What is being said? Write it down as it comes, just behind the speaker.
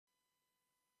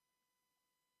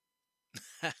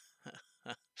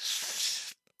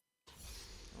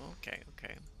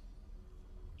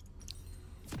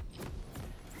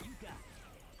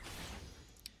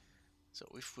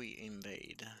if we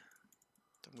invade,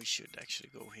 then we should actually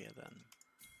go here then.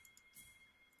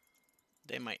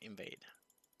 They might invade.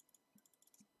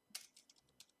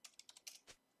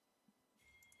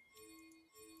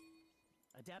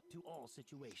 Adapt to all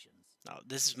situations. Now,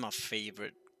 this is my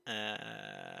favorite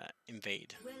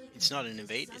invade. It's not an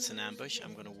invade, it's an ambush.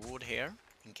 I'm gonna ward here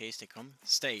in case they come.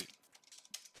 Stay.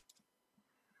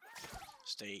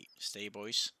 Stay, stay,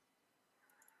 boys.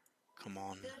 Come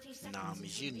on, Nami,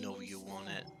 you know you want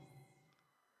it.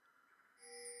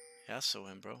 Yeah, I saw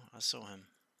him, bro. I saw him.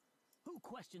 Who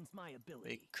questions my ability?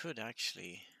 We could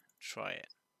actually try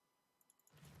it.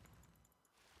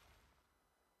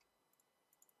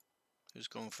 Who's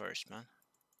going first, man?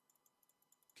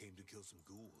 Came to kill some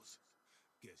ghouls.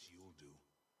 Guess you'll do.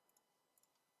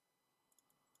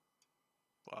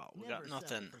 Wow, we got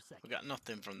nothing. We got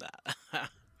nothing from that.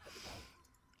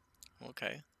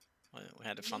 Okay, well, we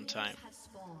had a fun time.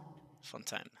 Fun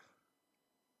time.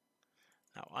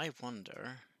 Now I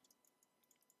wonder.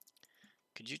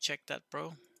 Could you check that,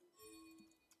 bro?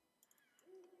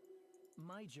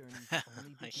 My journey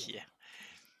only begins.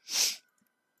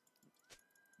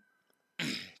 Yeah.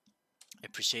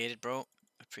 Appreciate it, bro.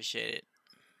 Appreciate it.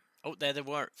 Oh, there they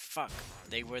were. Fuck,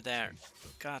 they were there.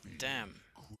 God damn.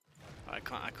 I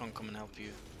can't come and help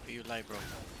you. Are you alive, bro?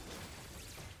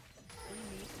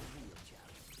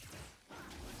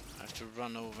 I have to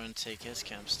run over and take his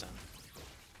camps then.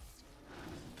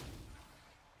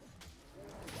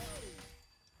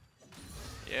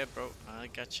 Yeah, bro, I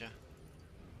gotcha.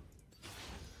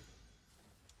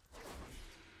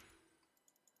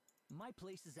 My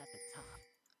place is at the top.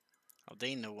 Oh,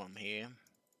 they know I'm here.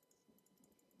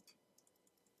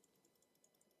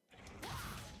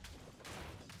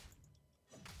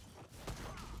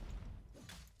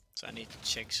 So I need to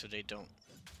check so they don't.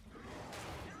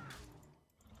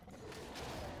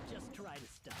 Just try to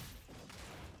stop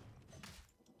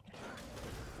me.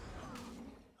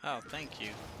 Oh, thank you.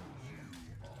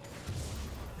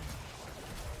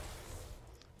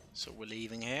 So we're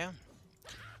leaving here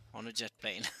on a jet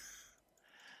plane.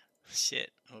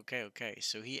 Shit. Okay, okay.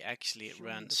 So he actually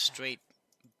ran straight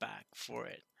back for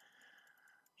it,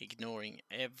 ignoring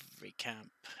every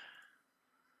camp.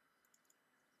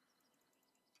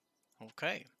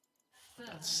 Okay,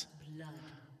 that's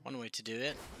one way to do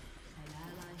it.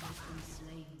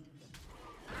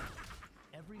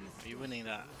 Are you winning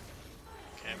that?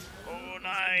 Okay. Oh,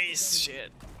 nice!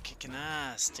 Shit. Kicking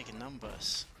ass, taking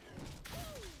numbers.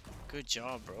 Good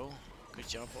job, bro. Good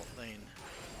job, bot lane.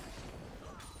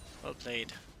 Well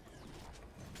played.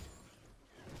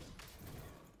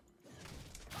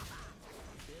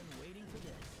 Been waiting for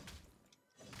this.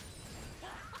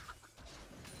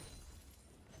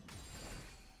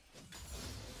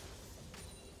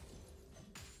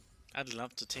 I'd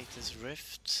love to take this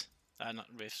rift. Not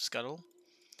rift, scuttle.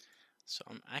 So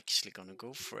I'm actually gonna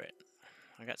go for it.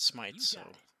 I got smite, so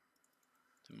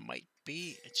there might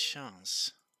be a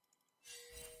chance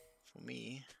for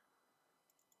me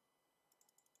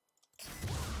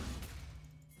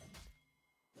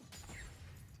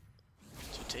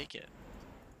to take it.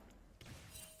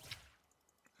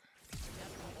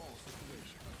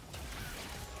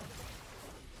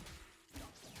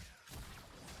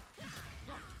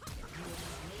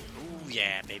 Oh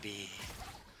yeah, baby.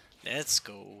 Let's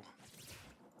go.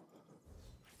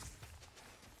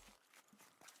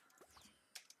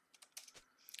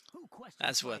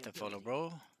 That's worth a follow,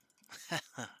 bro.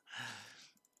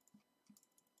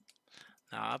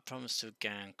 Now I promised to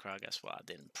gang Krag as well. I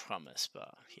didn't promise,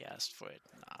 but he asked for it.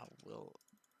 I will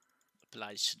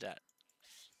oblige to that.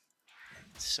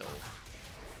 So,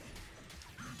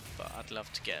 but I'd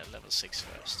love to get a level 6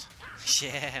 first.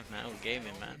 Yeah, man, we're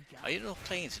gaming, man. Are you not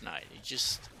playing tonight? You're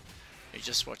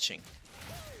just watching.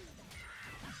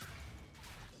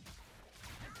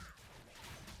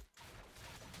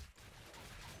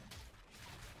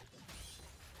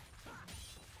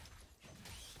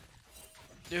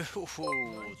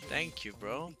 Ooh, thank you,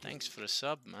 bro. Thanks for the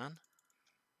sub, man.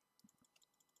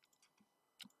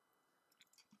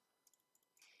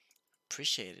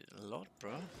 Appreciate it a lot,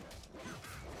 bro.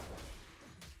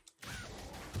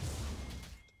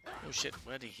 Oh shit,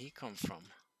 where did he come from?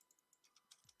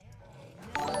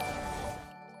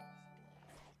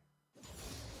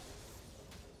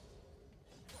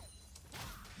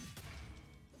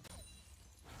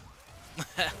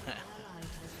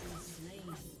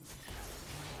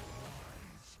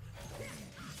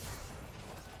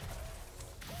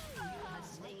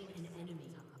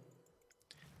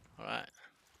 Alright.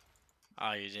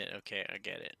 Oh, you did? Okay, I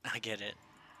get it. I get it.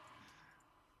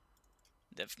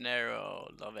 Defnero,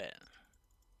 love it.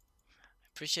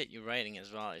 Appreciate you writing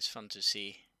as well. It's fun to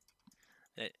see.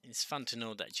 It's fun to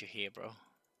know that you're here, bro.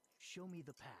 Show me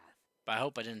the path. But I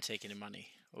hope I didn't take any money.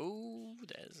 Oh,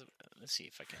 let's see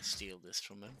if I can steal this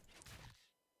from him.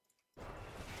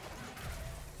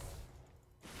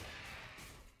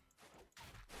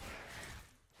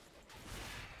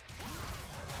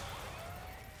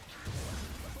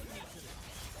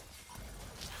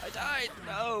 I died!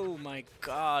 Oh my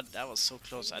god, that was so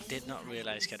close. I did not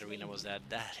realize Katarina was dead.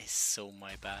 That is so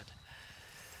my bad.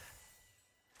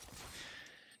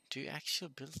 Do you actually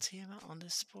build team on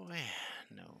this boy?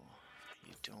 No,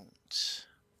 you don't.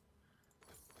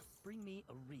 Bring me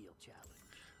a real challenge.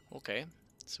 Okay,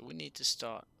 so we need to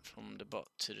start from the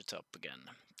bottom to the top again.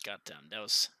 Goddamn, that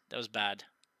was bad.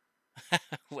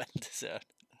 Well deserved.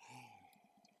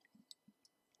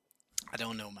 I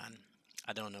don't know, man.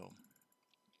 I don't know.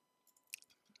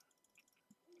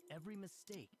 Every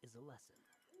mistake is a lesson.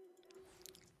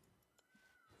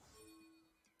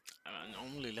 I'm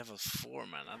only level 4,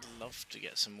 man. I'd love to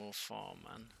get some more farm,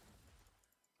 man.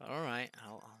 Alright,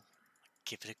 I'll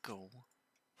give it a go.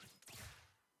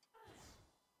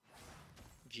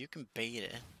 If you can bait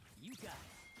it. You got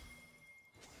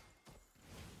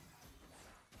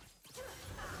it.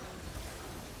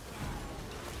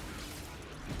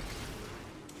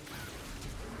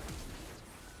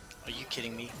 Are you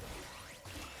kidding me?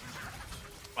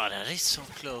 Oh, that is so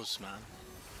close, man.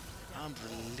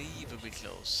 Unbelievably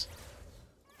close.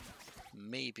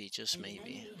 Maybe, just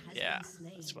maybe. Yeah,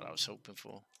 that's what I was hoping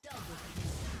for.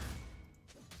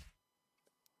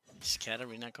 Is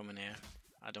Katarina coming here?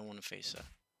 I don't want to face her.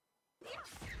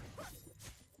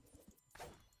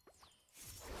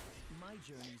 My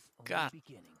journey's only God.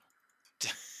 beginning.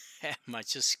 I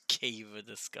just gave her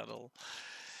the scuttle.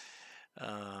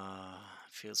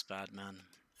 Feels bad, man.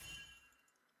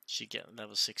 She get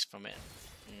level 6 from it.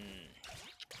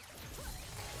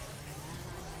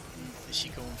 Is she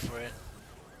going for it?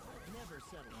 Never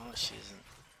settle. No, she isn't.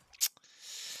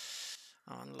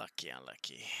 Oh, unlucky,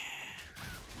 unlucky.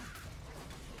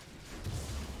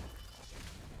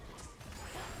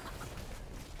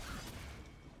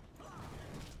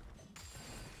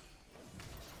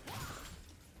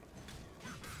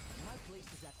 My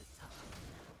place is at the top.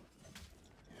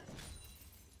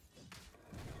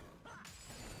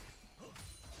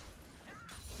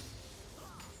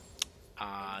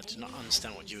 I do not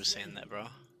understand what you were saying there, bro.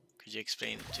 Could you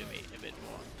explain it to me a bit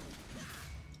more?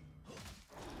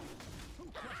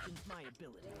 Who questions my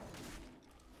ability?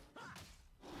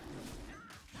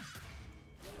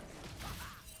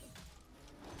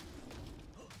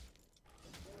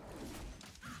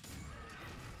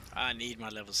 I need my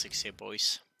level 6 here,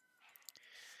 boys.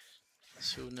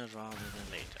 Sooner rather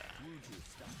than later. Wuju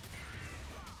style.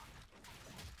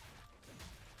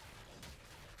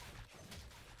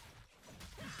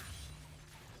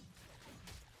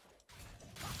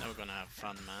 Now we're gonna have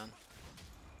fun, man.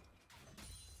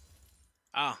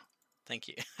 Ah, thank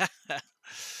you.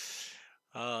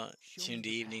 During the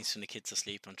evenings when the kids are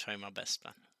asleep, I'm trying my best,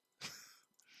 man.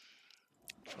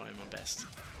 Trying my best.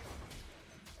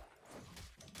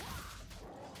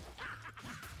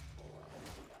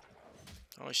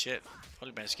 Oh shit,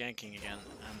 Volibear's ganking again,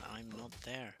 and I'm not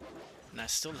there. And I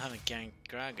still haven't ganked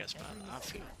Gragas, man. I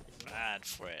feel bad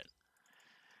for it.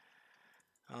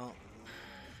 Oh.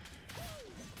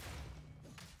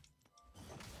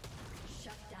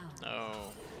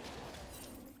 No.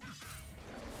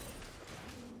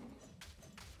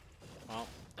 Well,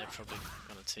 they're probably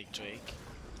gonna take Drake.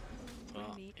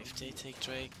 Well, if they take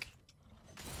Drake,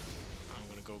 I'm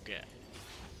gonna go get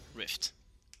Rift.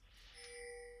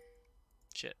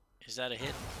 Shit, is that a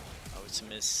hit? Oh, it's a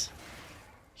miss.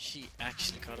 She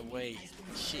actually got away.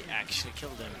 She actually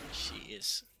killed him. She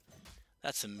is...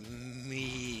 That's a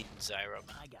mean Zyra,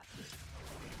 man. I got this.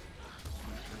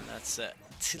 That's a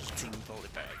tilting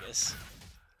Volibear, I guess.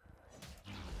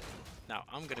 Now,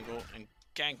 I'm gonna go and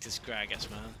gank this Gragas,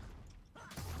 man.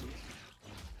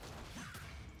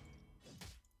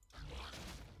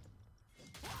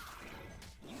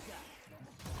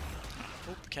 I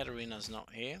hope Katarina's not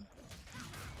here.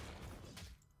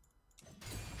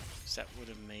 That would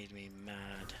have made me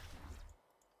mad.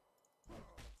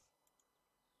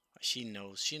 She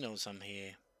knows I'm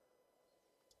here.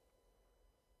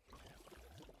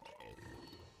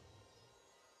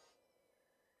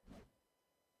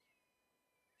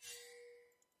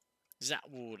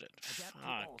 That would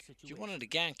fuck. You wanted a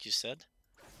gank, you said.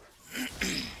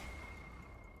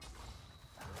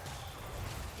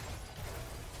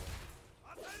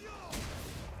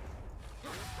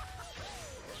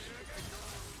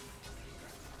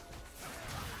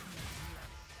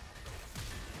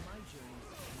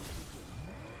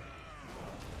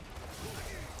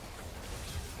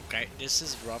 Alright, this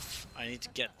is rough. I need to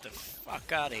get the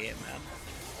fuck out of here, man.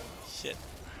 Shit.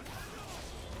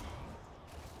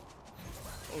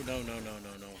 Oh no, no, no, no,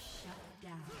 no.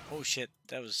 Oh shit,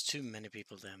 that was too many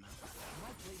people there, man.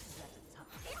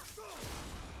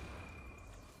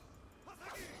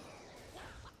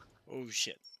 Oh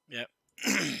shit. Yep.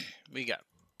 We got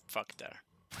fucked there.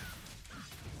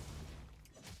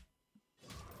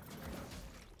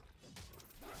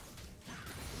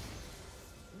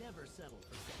 Never settle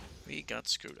for that. We got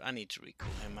screwed. I need to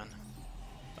recall him, man.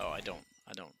 Oh, I don't.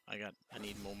 I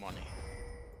need more money.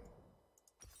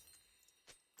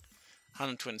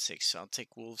 126. I'll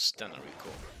take wolves, then I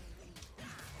recall.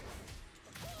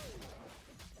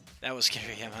 That was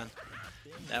scary, yeah, man.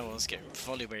 That was scary.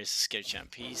 Volibear is a scary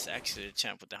champ. He's actually the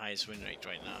champ with the highest win rate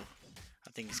right now.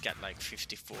 I think he's got like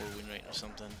 54 win rate or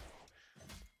something.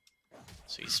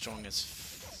 So he's strong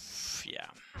as... yeah.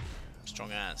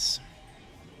 Strong as.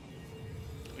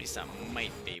 At least I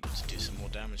might be able to do some more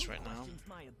damage right now.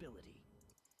 My ability.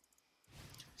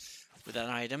 With that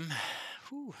item.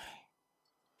 Whew.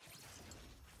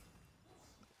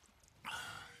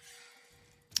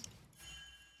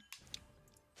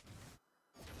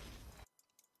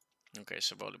 Okay,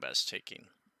 so Volibear's taking.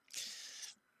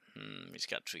 He's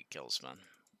got 3 kills, man.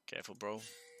 Careful, bro.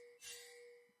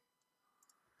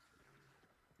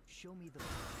 Show me the.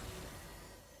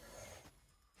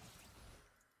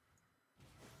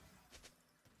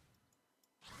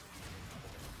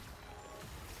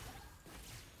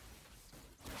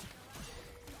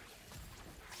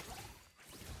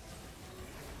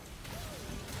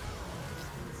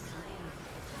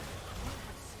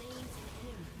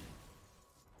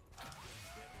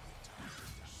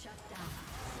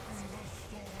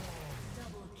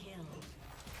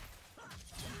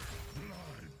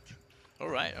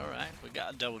 Alright, we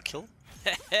got a double kill.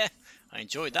 I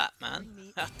enjoyed that,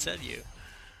 man. I tell you,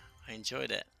 I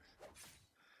enjoyed it.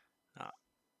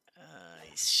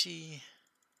 Is she...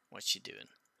 what's she doing?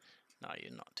 No,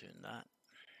 you're not doing that.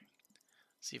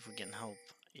 See if we can help.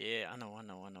 Yeah, I know.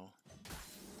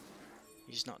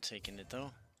 He's not taking it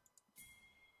though.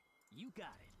 You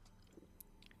got it.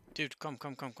 Dude, come. I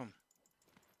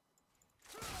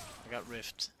got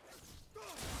rift.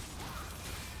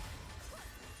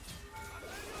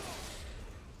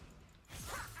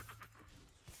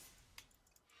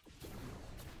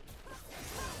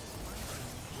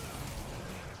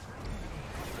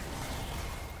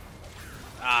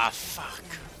 Ah, fuck.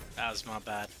 That was my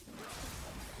bad.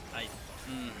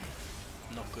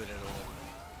 Not good at all.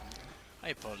 I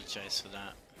apologize for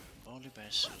that.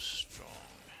 Volibear's so strong.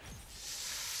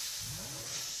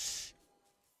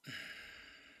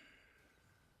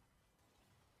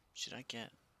 Should I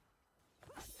get...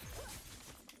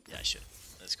 yeah, I should.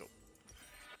 Let's go.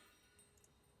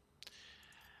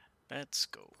 Let's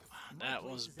go. That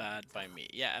was bad by me.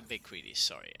 Yeah, a bit greedy,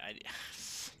 sorry. I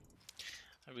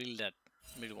really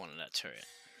wanted that turret.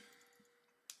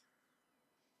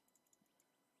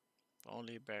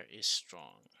 Volibear is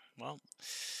strong. Well,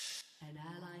 an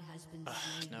ally has been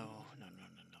slain. no.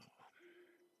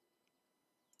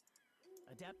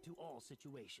 Adapt to all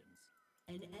situations.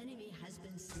 An enemy has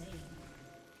been slain.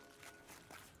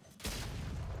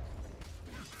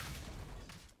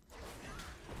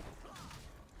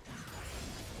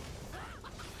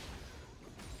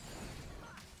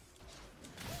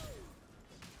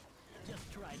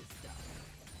 Just try to stop.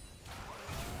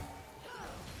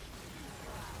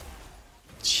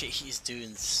 He's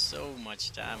doing so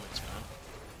much damage, man.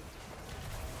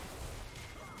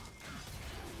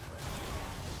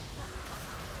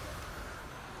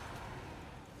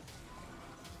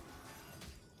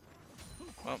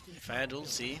 Well, if I had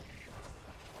ulti,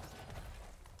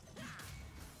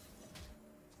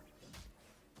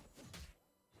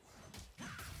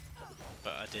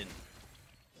 but I didn't.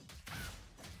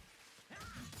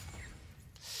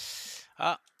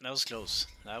 Ah, that was close.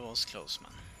 That was close,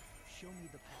 man. Show me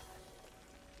the path.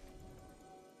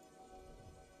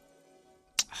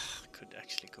 Could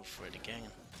actually go for it again.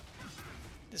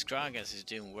 This Gragas is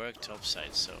doing work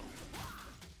topside, so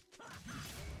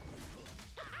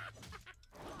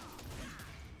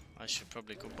I should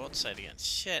probably go bot side again.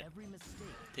 Shit,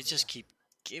 they just keep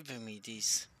giving me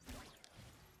these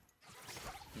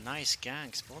nice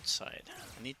ganks bot side.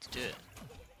 I need to do it.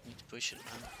 I need to push it,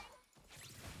 man.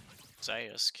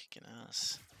 Zyra's kicking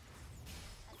ass.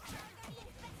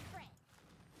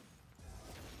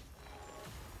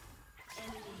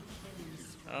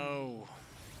 Oh.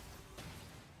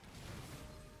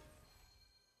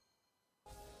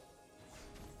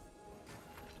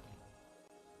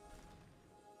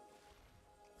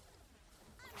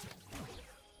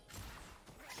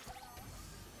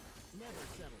 Never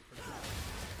settle for that.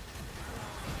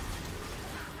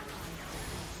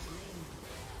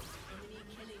 Enemy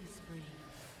killing spree.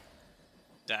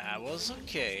 That was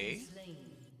okay. Slain.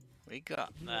 We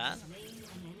got You that. have slain an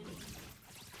enemy.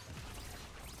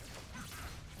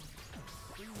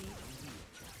 Bring me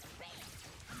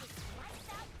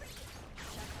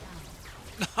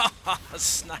a real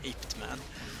Sniped, man.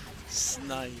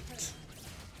 Sniped.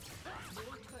 Your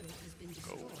turret has been Go,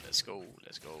 destroyed. let's go,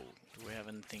 let's go. Do we have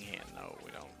anything here? No,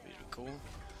 we don't. Really cool.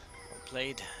 Well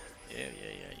played.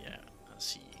 Yeah. I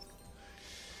see you.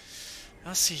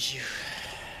 I see you.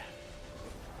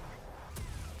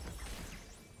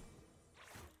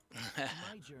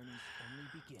 My journey's only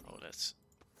beginning. Oh, let's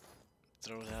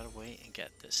throw that away and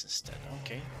get this instead.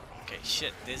 Okay. Okay,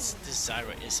 shit. This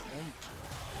Zyra is on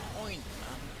point,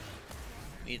 man.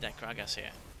 Need that Gragas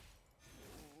here.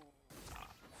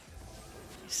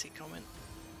 Is he coming?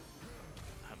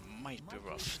 That might be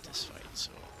rough, this fight,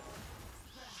 so...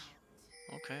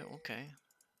 Okay.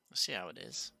 Let's see how it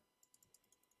is.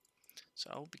 So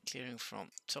I'll be clearing from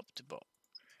top to bottom.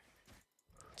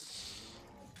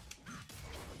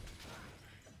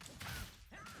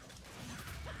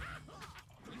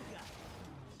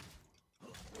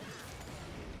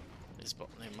 This bot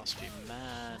lane must be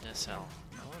mad as hell.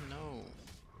 Oh no.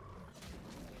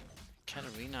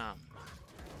 Katarina.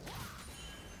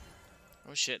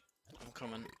 Oh shit, I'm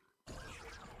coming.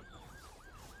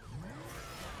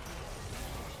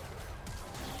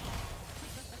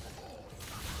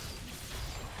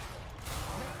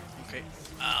 Okay,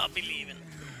 I'll be leaving.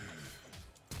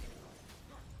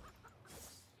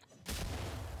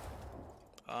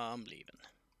 I'm leaving.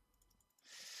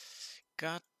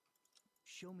 God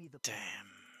Show me the damn.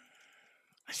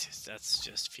 That's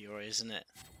just Fiora, isn't it?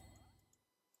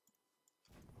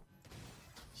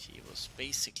 She was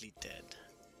basically dead.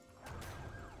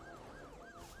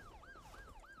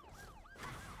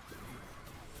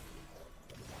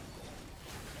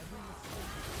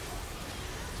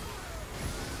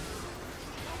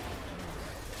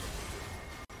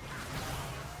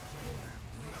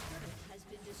 Has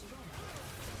been destroyed.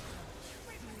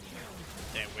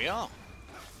 There we are.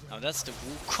 Now that's the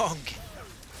Wukong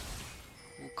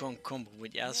combo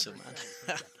with Yasuo, man.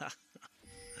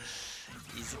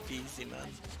 Easy peasy, man.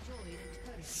 Destroyed a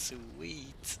turret.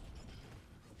 Sweet.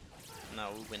 Now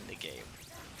we win the game.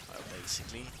 Well,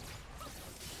 basically.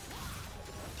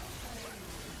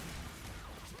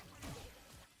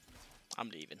 I'm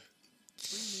leaving.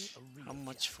 bring me a real How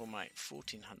much for my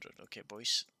 1400? Okay,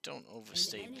 boys, don't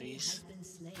overstay, An enemy please. has been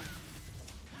slain.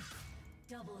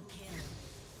 Double kill.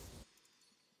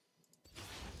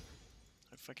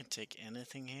 If I can take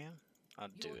anything here, I'll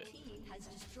do Your it. team has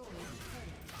destroyed a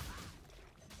turret.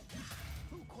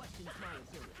 Who questions my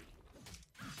ability?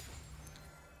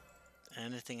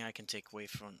 Anything I can take away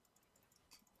from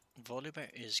Volibear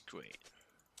is great.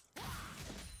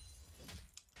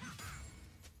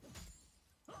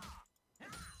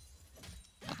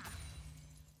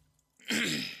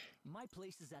 My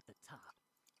place is at the top.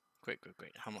 Great.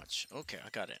 How much? Okay, I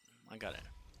got it.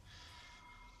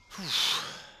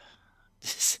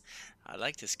 This, I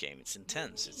like this game. It's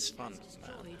intense. It's fun,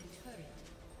 Destroyed man. a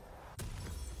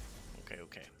turret.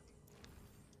 Okay.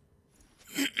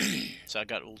 So I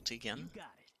got ulti again, You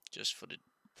got it. just for the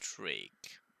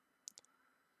Drake.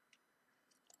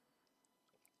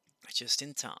 Just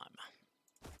in time.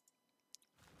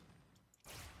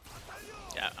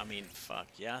 Yeah, I mean, fuck,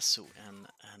 Yasuo and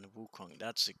Wukong.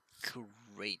 That's a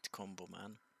great combo,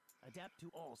 man. Adapt to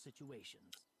all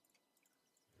situations.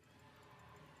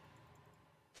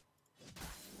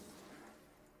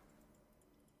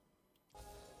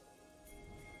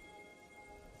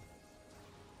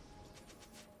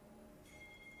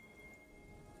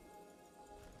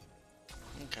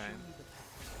 Okay. Show me the path.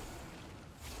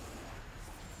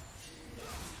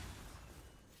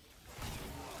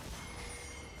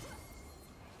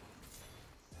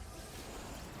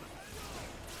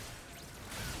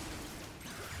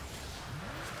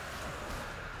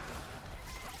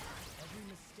 Every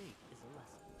mistake is a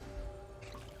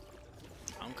lesson.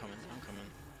 I'm coming.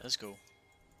 Let's go.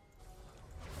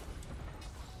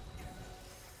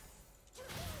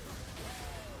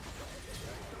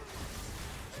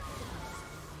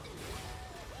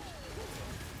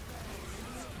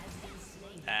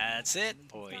 That's it,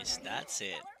 boys. That's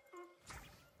it.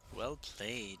 Well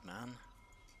played, man.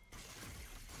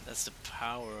 That's the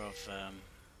power of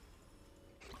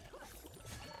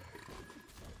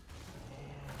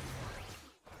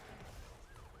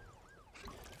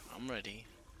I'm ready.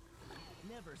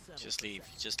 Never settle. Just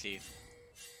leave.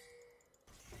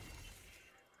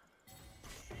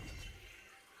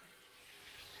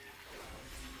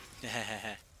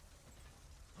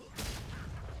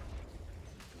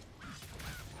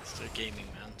 Still gaming,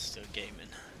 man. Still gaming.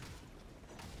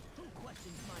 Who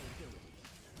questions my ability?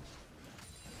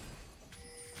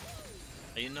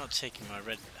 Are you not taking my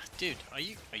red? Dude, are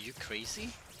you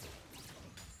crazy?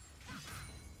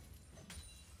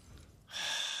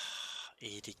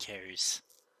 80 carries.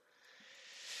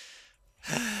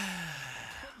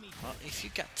 Well, if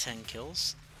you got 10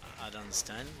 kills, I'd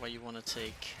understand why you want to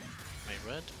take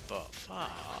my red, but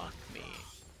fuck me.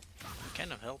 I'm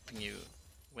kind of helping you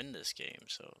win this game,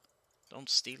 so don't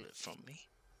steal it from me.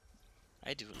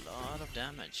 I do a lot of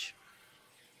damage.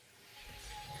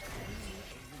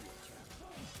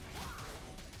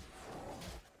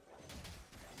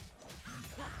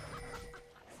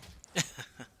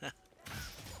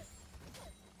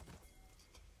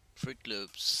 Fruit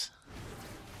Loops.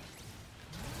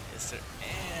 Yes, sir.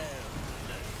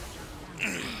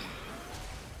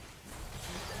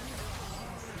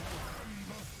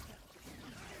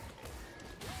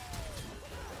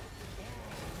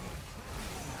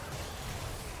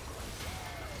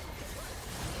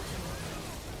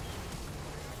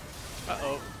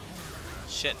 Uh-oh.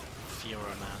 Shit.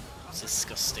 Fiora, man. It's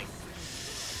disgusting.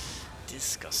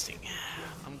 Disgusting.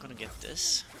 I'm gonna get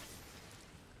this.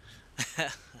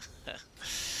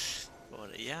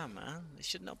 But yeah, man. They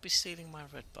should not be stealing my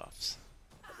red buffs.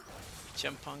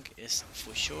 Jump Punk is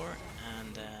for sure.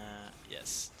 And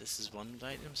yes, this is one of the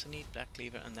items I need. Black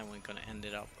Cleaver. And then we're gonna end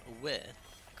it up with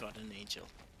Guardian Angel.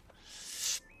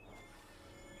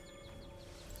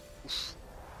 Oof.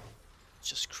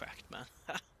 Just cracked, man.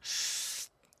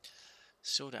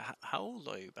 So, how old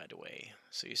are you, by the way?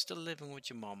 So you're still living with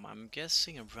your mom, I'm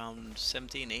guessing around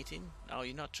 17, 18? No,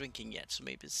 you're not drinking yet, so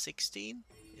maybe 16?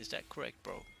 Is that correct,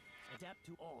 bro? Adapt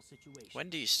to all situations. When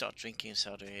do you start drinking in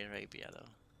Saudi Arabia, though?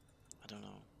 I don't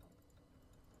know.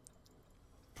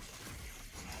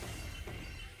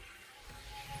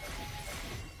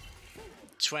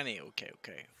 $20,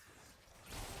 okay.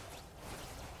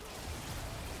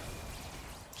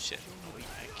 Shit, we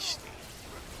actually...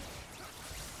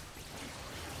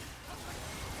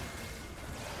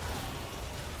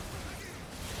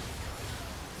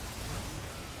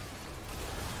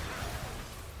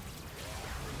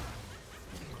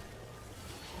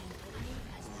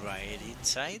 Righty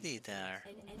tighty there.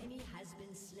 An enemy has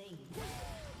been slain.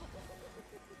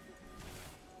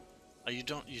 Oh, you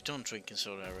don't drink in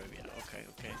Saudi Arabia. Okay.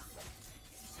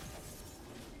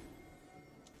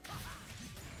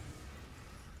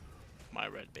 My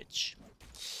red bitch.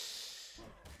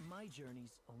 My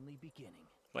journey's only beginning.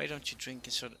 Why don't you drink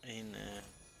in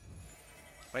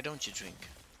why don't you drink?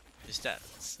 Is that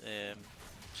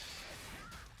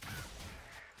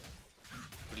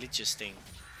religious thing?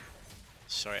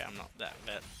 Sorry, I'm not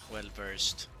that well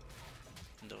versed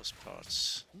in those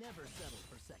parts. Never settle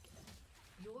for second.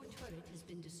 Your turret has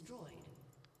been destroyed.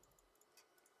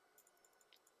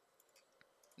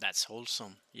 That's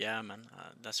wholesome. Yeah, man.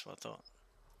 That's what I thought.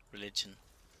 Religion.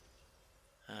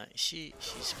 She's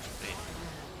probably...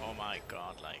 Oh my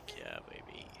god, like, yeah,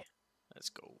 baby. Let's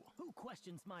go. Who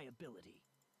questions my ability?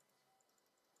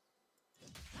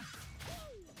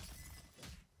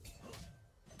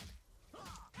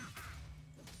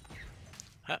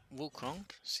 Wukong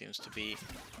seems to be...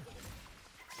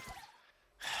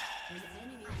 An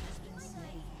enemy has been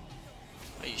slain.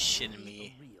 Are you shitting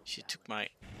me? She took my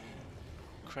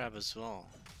crab as well.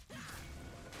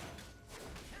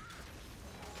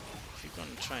 If you're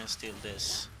gonna try and steal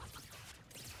this,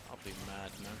 I'll be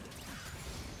mad, man.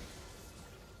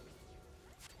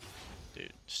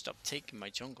 Dude, stop taking my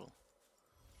jungle.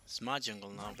 It's my jungle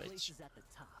now, My place bitch. is at the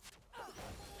top.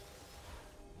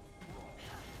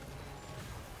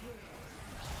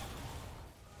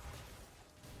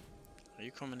 Are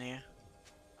you coming here?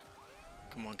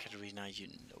 Come on, Katarina, you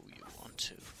know you want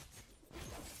to.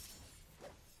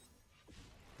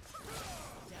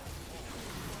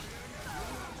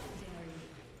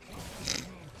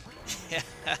 Yeah,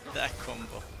 that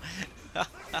combo.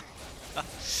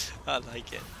 I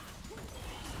like it.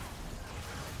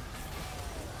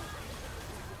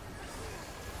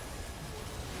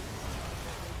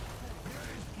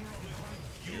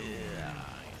 Yeah.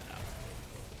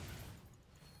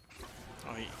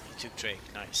 Oh, he took Drake.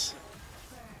 Nice.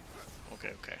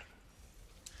 Okay.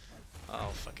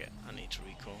 Oh, fuck it. I need to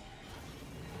recall.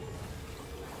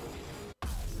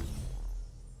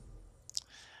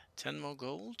 Ten more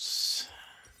golds.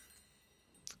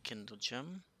 Kindle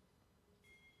gem.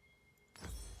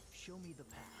 Show me the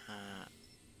path.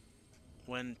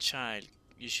 When child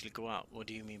usually go out, what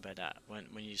do you mean by that? When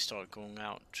you start going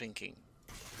out drinking?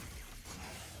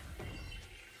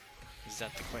 Is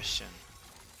that the question?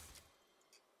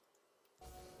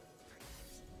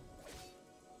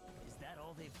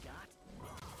 all they've got?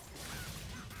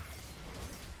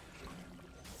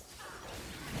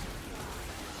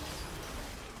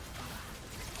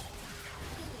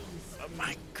 Oh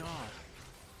my god.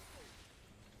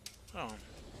 Oh.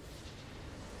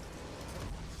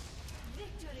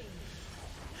 Victory.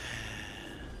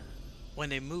 When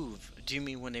they move, do you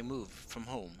mean when they move from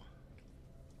home?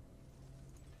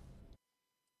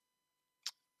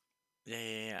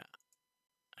 Yeah.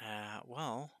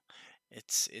 Well,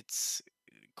 it's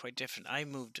quite different. I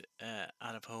moved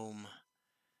out of home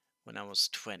when I was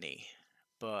 20,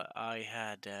 but I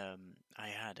had a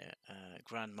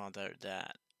grandmother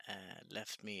that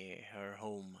left me her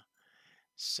home.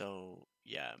 So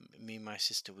yeah, me and my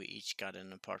sister, we each got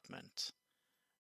an apartment.